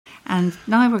And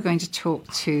now we're going to talk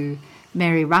to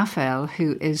Mary Raphael,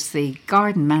 who is the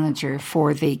garden manager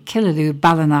for the Killaloe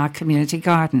Ballina Community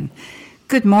Garden.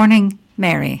 Good morning,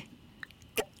 Mary.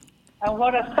 And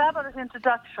what a fabulous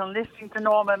introduction, listening to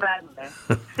Norma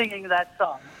Manley singing that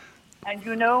song. And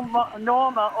you know,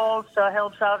 Norma also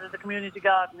helps out at the community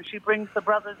garden. She brings the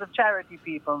Brothers of Charity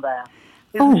people there.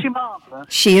 Isn't she marvelous?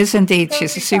 She is indeed.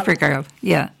 She's a super girl.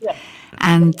 Yeah.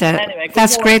 And anyway,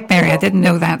 that's great, Mary. I didn't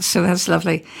know that, so that's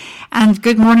lovely. And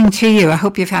good morning to you. I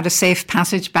hope you've had a safe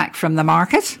passage back from the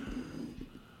market.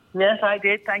 Yes, I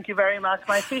did. Thank you very much.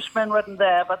 My fishermen weren't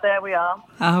there, but there we are.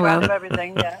 Oh, well.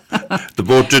 Everything, yeah. The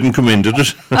boat didn't come in, did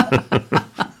it?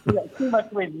 Yeah, too much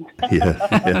wind.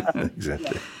 yeah,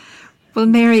 exactly. Well,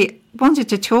 Mary, wanted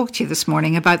to talk to you this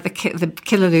morning about the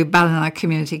Killaloe Ballina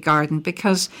Community Garden,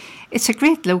 because it's a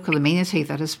great local amenity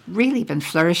that has really been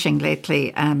flourishing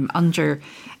lately under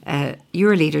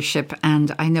your leadership,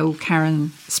 and I know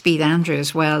Karen Speed-Andrew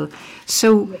as well.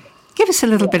 So give us a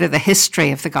little bit of the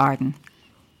history of the garden.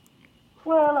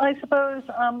 Well, I suppose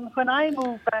when I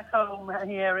moved back home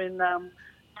here in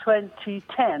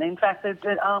 2010, in fact,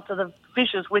 after the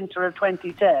vicious winter of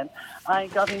 2010, I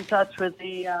got in touch with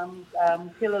the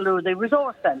Killaloe, the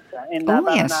resource centre in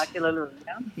Ballina, Killaloe.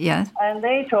 Yeah. And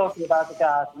they talked me about the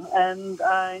garden, and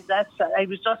it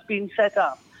was just being set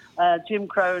up. Jim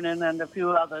Cronin and a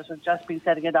few others had just been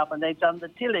setting it up, and they'd done the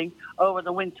tilling over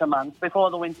the winter months,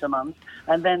 before the winter months,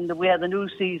 and then we had the new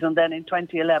season then in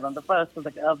 2011, the first of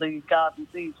the garden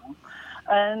season.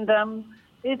 And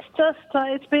it's just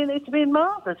it's been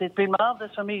marvelous. It's been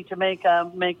marvelous for me to make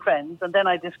friends, and then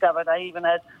I discovered I even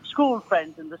had school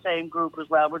friends in the same group as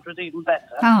well, which was even better.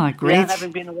 Oh, great! Yeah,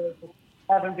 having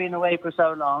been away for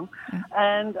so long,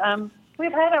 and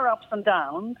we've had our ups and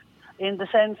downs. In the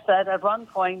sense that at one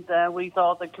point we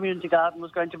thought the community garden was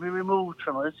going to be removed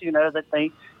from us, you know, that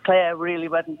Clare really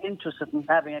wasn't interested in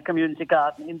having a community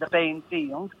garden in the Bain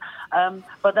Field.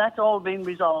 But that's all been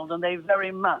resolved, and they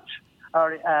very much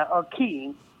are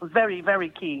keen, very, very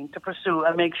keen to pursue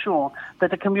and make sure that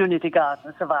the community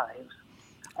garden survives.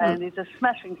 And it's a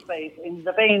smashing space in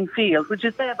the Bain Field, which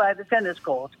is there by the tennis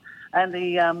court and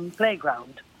the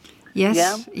playground.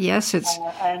 Yes, yes, it's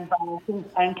and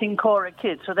Kincora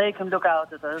Kids, so they can look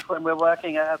out at us when we're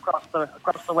working across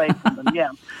the way from them.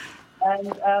 Yeah,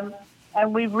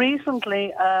 and we've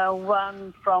recently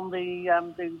won from the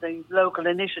local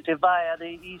initiative via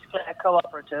the East Clare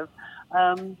Cooperative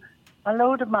a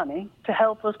load of money to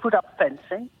help us put up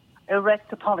fencing,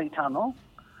 erect a polytunnel,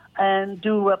 and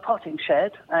do a potting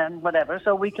shed and whatever,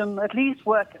 so we can at least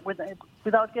work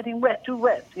without getting too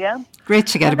wet, yeah? Great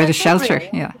to get a bit of shelter,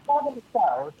 yeah.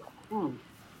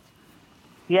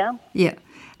 Yeah? Yeah.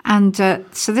 And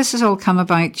so this has all come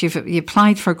about, you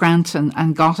applied for a grant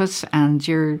and got it, and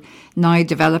you're now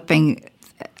developing,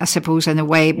 I suppose, in a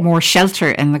way, more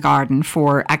shelter in the garden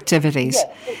for activities.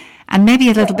 Yes. And maybe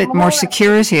a little bit more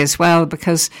security as well,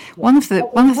 because one of the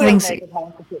things...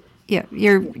 Yeah,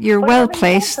 you're well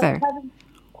placed there.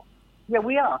 Yeah,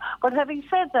 we are. But having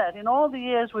said that, in all the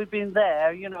years we've been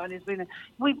there, you know, and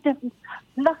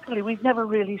luckily we've never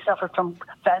really suffered from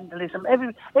vandalism.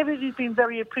 Everybody's been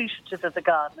very appreciative of the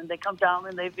garden, and they come down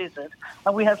and they visit.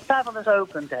 And we have fabulous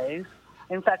open days.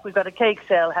 In fact, we've got a cake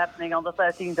sale happening on the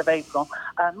 13th of April,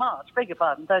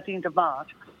 13th of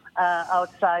March,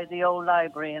 outside the old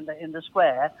library in the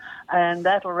square, and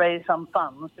that'll raise some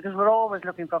funds, because we're always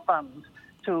looking for funds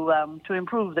to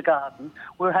improve the garden.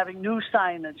 We're having new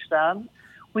signage done.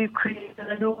 We've created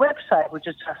a new website, which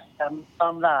is just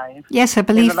gone live. Yes, I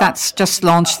believe that's just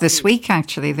launched this week,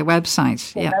 actually, the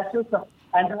website. Yeah.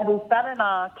 And that is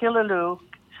Ballina Killaloe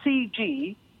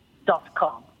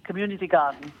CG.com, community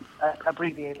garden,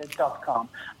 abbreviated.com.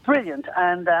 Brilliant.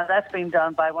 And that's been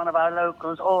done by one of our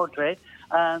locals, Audrey,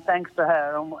 thanks to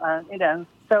her. You know,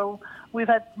 so we've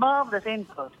had marvellous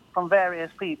input from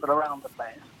various people around the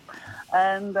place.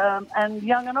 And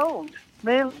young and old,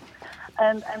 really.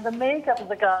 And the makeup of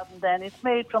the garden then, it's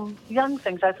made from young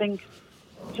things. I think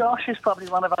Josh is probably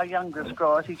one of our youngest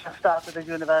growers. He just started at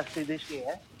university this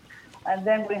year. And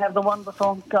then we have the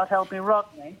wonderful, God help me,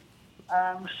 Rodney,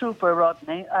 Super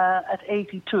Rodney, at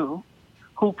 82,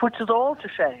 who puts it all to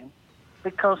shame.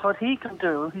 Because what he can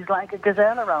do, he's like a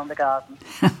gazelle around the garden,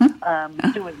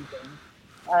 doing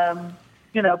things.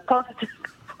 You know,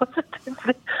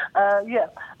 positively, yeah.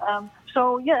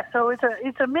 So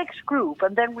it's a mixed group,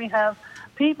 and then we have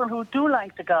people who do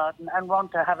like the garden and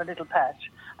want to have a little patch,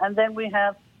 and then we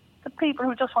have the people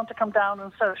who just want to come down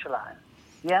and socialise.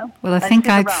 Yeah. Well, I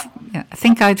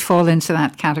think I'd fall into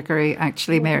that category,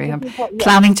 actually, Mary. I'm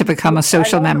planning to become a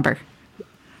social member.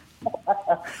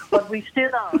 But we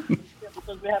still are.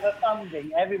 because we have a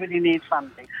funding. Everybody needs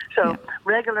funding. So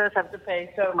regulars have to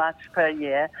pay so much per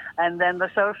year, and then the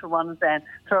social ones then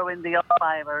throw in the odd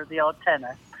fiver, the odd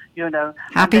tenner, you know.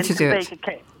 Happy and to then do bake it. a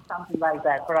cake, something like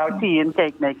that, for our tea and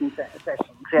cake making sessions,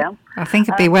 yeah? I think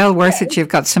it'd be well worth it. You've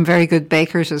got some very good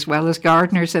bakers as well as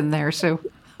gardeners in there, so...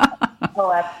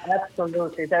 Oh,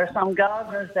 absolutely. There are some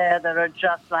gardeners there that are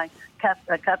just like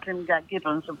Kathleen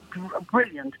Gibbons, a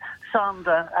brilliant.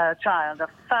 Sandra Child, a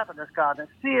fabulous gardener.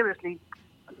 Seriously,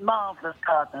 marvellous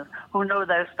gardeners who know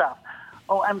their stuff.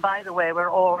 Oh, and by the way,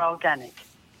 we're all organic.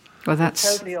 Well, that's...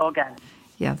 Totally organic.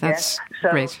 Yeah, that's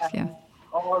So, great, yeah.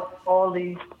 All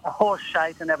the horse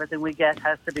shite and everything we get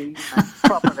has to be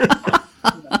properly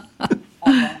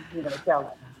dealt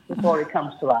with before it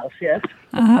comes to us, yes?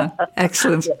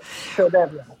 Excellent. Yeah. So there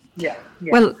we are. Yeah.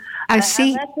 Well, I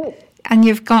see... And that's it. And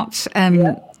you've got,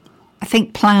 I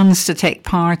think, plans to take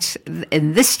part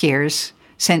in this year's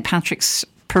St. Patrick's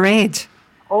Parade.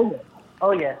 Oh, yes.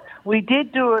 Oh, yes. We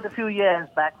did do it a few years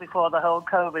back before the whole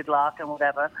COVID lock and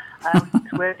whatever.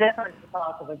 We're definitely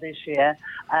part of it this year.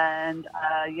 And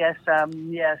yes,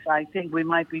 I think we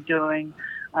might be doing,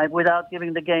 without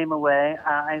giving the game away,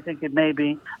 I think it may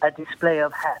be a display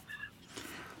of hats.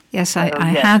 Yes, I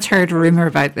had heard a rumour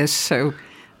about this, so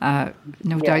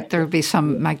no doubt there will be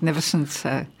some magnificent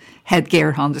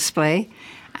headgear on display.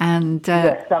 And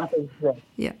yes, something.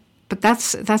 yeah. But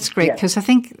that's great because I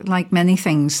think, like many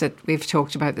things that we've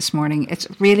talked about this morning, it's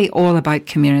really all about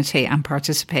community and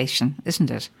participation, isn't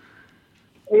it?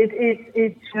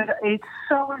 It's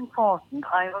so important.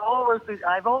 I've always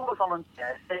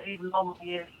volunteered, even on my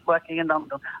years working in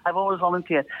London. I've always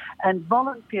volunteered, and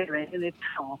volunteering in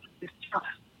itself is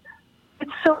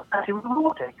it's so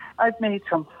rewarding. I've made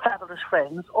some fabulous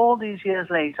friends. All these years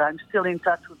later, I'm still in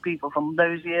touch with people from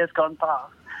those years gone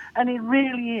past, and it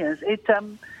really is.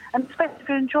 And especially if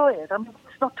you enjoy it. I mean,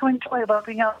 it's not to enjoy about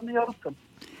being out in the open.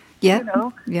 Yeah. You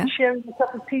know, sharing a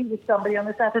cup of tea with somebody on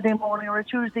a Saturday morning or a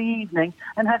Tuesday evening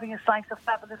and having a slice of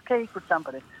fabulous cake with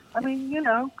somebody. I mean, you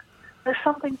know, there's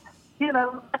something, you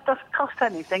know, that doesn't cost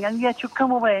anything, and yet you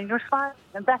come away and you're smiling,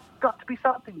 and that's got to be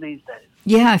something these days.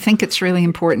 Yeah, I think it's really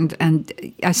important. And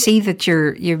I see that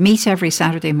you meet every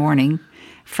Saturday morning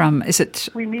from, is it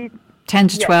we meet 10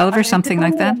 to 12 or something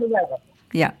like that?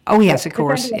 Yeah. Oh, yes, of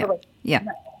course. Yeah.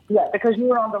 Yeah, because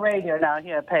you're on the radio now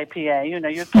here at PA. You know,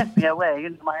 you kept me away. You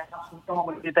know, my house would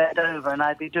normally be bed over and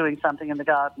I'd be doing something in the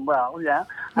garden. Well,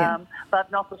 but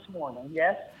not this morning,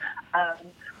 yes?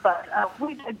 But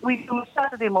we do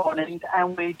Saturday mornings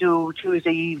and we do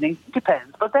Tuesday evenings. It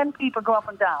depends. But then people go up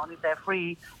and down if they're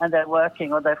free and they're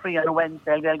working, or they're free on a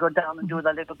Wednesday. They'll go down and do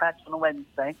their little patch on a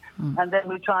Wednesday. And then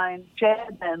we try and share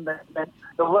then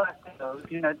the work,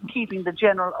 you know, keeping the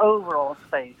general overall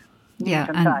space neat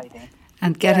and tidy.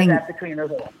 And getting that between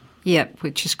us all. Yeah,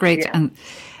 which is great. Yeah.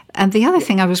 And the other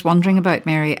thing I was wondering about,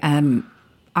 Mary,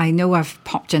 I know I've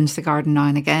popped into the garden now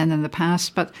and again in the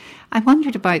past, but I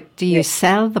wondered about, do you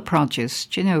sell the produce?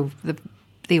 Do you know,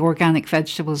 the organic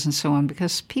vegetables and so on?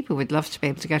 Because people would love to be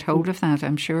able to get hold of that,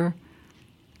 I'm sure.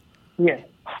 Yeah.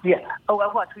 Oh, well,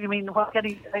 what? You mean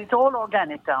it's all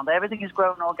organic down there. Everything is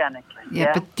grown organically.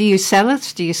 Yeah, but do you sell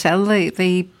it? Do you sell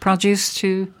the produce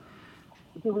to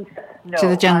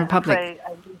the general public?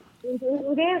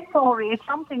 It is probably. It's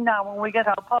something now when we get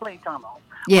our polytunnel.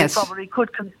 Yes. We probably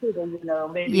could consider, you know,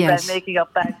 maybe making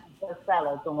up bags of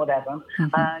salads or whatever,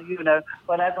 you know.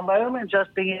 But at the moment,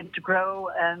 just being able to grow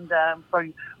and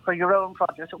for your own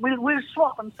produce, we'll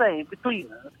swap and save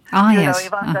between us. Ah, you yes. know,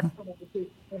 if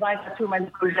I got too many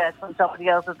courgettes and somebody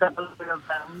else has got a little bit of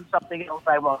something else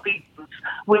I want, beetroots,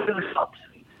 we'll do swap.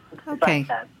 Okay. Like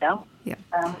that, yeah. Yeah.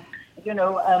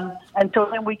 And so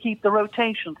then we keep the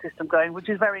rotation system going, which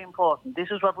is very important.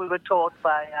 This is what we were taught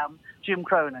by Jim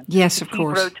Cronin. Yes, of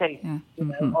course. Keep rotating,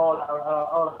 all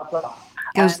our plants.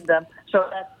 And so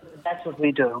that's what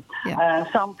we do. Yeah.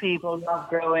 Some people love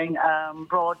growing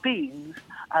broad beans.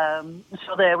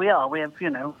 So there we are. We have,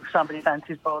 you know, somebody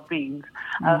fancies broad beans.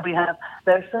 There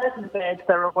are certain beds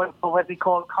that are what we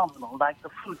call communal, like the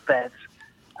fruit beds,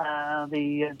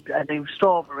 the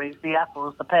strawberries, the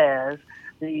apples, the pears,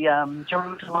 the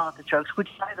Jerusalem artichokes, which,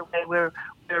 by the way, we're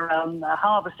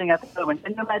harvesting at the moment.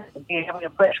 Can you imagine having a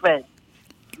fresh veg?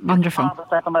 Wonderful.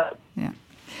 Harvest at the moment. Yeah.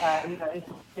 You know,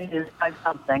 it is quite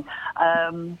something.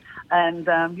 You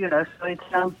know, so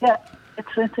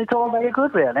it's all very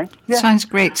good, really. Yeah. Sounds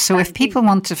great. So if people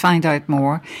want to find out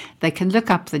more, they can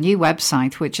look up the new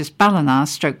website, which is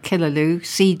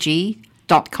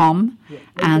ballina-killaloo.cg.com. Yeah.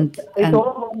 It's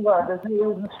all one word. There's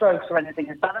no even strokes or anything.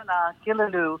 It's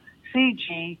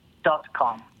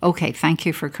ballina-killaloo.cg.com. Okay, thank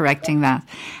you for correcting that.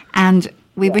 And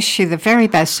we wish you the very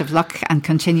best of luck and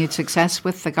continued success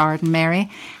with the garden, Mary.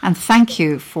 And thank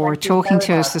you for talking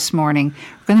to us this morning.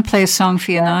 We're going to play a song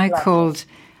for you now called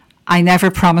I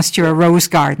Never Promised You a Rose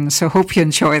Garden. So hope you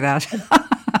enjoy that.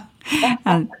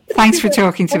 And thanks for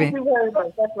talking to me. Thank you very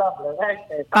much. That's lovely.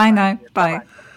 Okay. Bye now. Bye.